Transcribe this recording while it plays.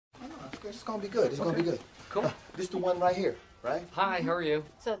It's gonna be good. It's gonna be good. Cool. This the one right here, right? Hi, how are you?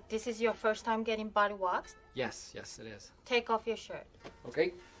 So this is your first time getting body waxed? Yes, it is. Take off your shirt.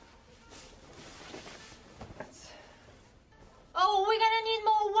 Okay. Oh, we're gonna need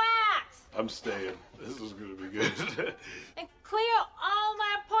more wax! I'm staying. This is gonna be good. And clear all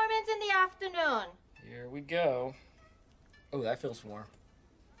my appointments in the afternoon. Here we go. Oh, that feels warm.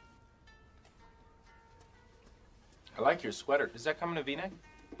 I like your sweater. Does that come in a V-neck?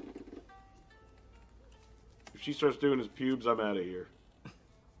 If she starts doing his pubes, I'm out of here.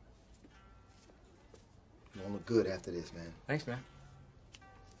 You gonna look good after this, man. Thanks, man.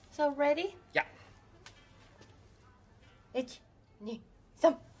 So ready? Yeah. 1, 2,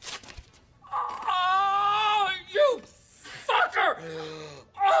 3. Oh, you fucker!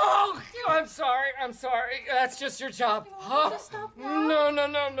 Oh, I'm sorry. That's just your job. Huh? Stop now.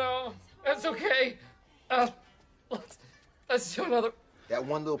 No. That's okay. Let's do another. That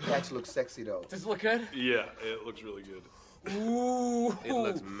one little patch looks sexy, though. Does it look good? Yeah, it looks really good. Ooh. It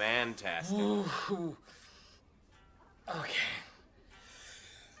looks man-tastic. Ooh. Okay.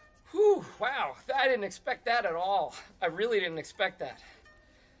 Whew, wow, I didn't expect that at all. I really didn't expect that.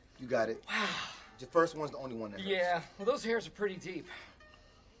 You got it. Wow. Your first one's the only one that hurts. Yeah, well, those hairs are pretty deep.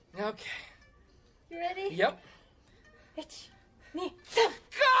 Okay. You ready? Yep. 1, 2, 3.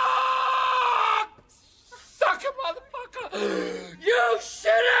 God! Suck it, motherfucker! You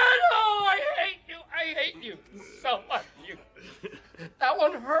shouldn't! Oh, I hate you so much. That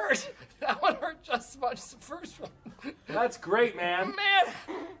one hurt. That one hurt just as much as the first one. That's great, man. Man!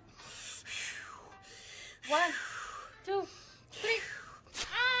 1, 2, 3. Fuck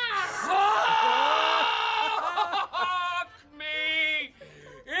me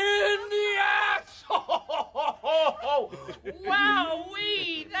in the asshole!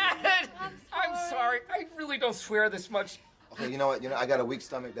 Wowee! I'm sorry. I really don't swear this much. Okay, you know what? I got a weak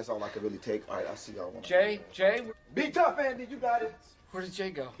stomach. That's all I could really take. All right, I'll see y'all. Jay? Be tough, Andy. You got it. Where did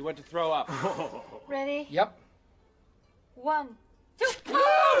Jay go? He went to throw up. Ready? Yep. 1, 2.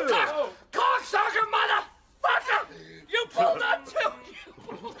 Oh, cocksucker, motherfucker! You pulled on 2! You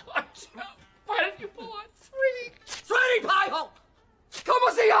pulled on 2! Why did you pull on 3? Sweetie pie hole! Como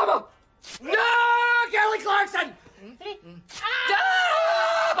se llama? No! Kelly Clarkson! 3.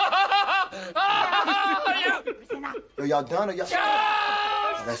 Yo, y'all done or y'all?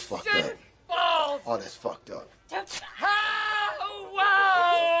 Oh, that's fucked up. Balls! Oh, that's fucked up. Oh,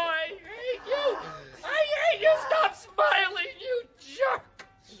 wow! I hate you! I hate you! Stop smiling, you jerk!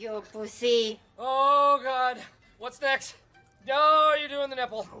 You pussy. Oh, God. What's next? No, you're doing the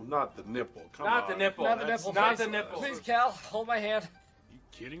nipple. Oh, not the nipple. Come Not on. the nipple. Not the That's nipple, Not please. the nipple. Please, Cal, hold my hand. You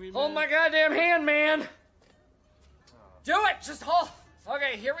kidding me, man? Hold my goddamn hand, man. Do it. Just hold.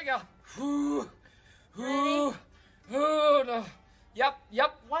 Okay, here we go. Ooh, ooh, ooh, no. Yep.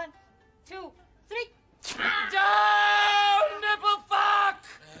 1, 2, 3. Down, nipple fuck.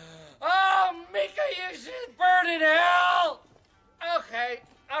 Oh, Mika, you should burn in hell. Okay.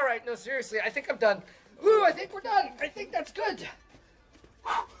 All right. No, seriously, I think I'm done. Ooh, I think we're done. I think that's good.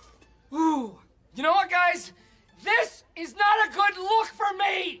 Ooh. You know what, guys? This is not a good look for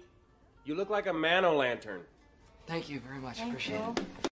me. You look like a man-o-lantern. Thank you very much. Thank Appreciate you. it.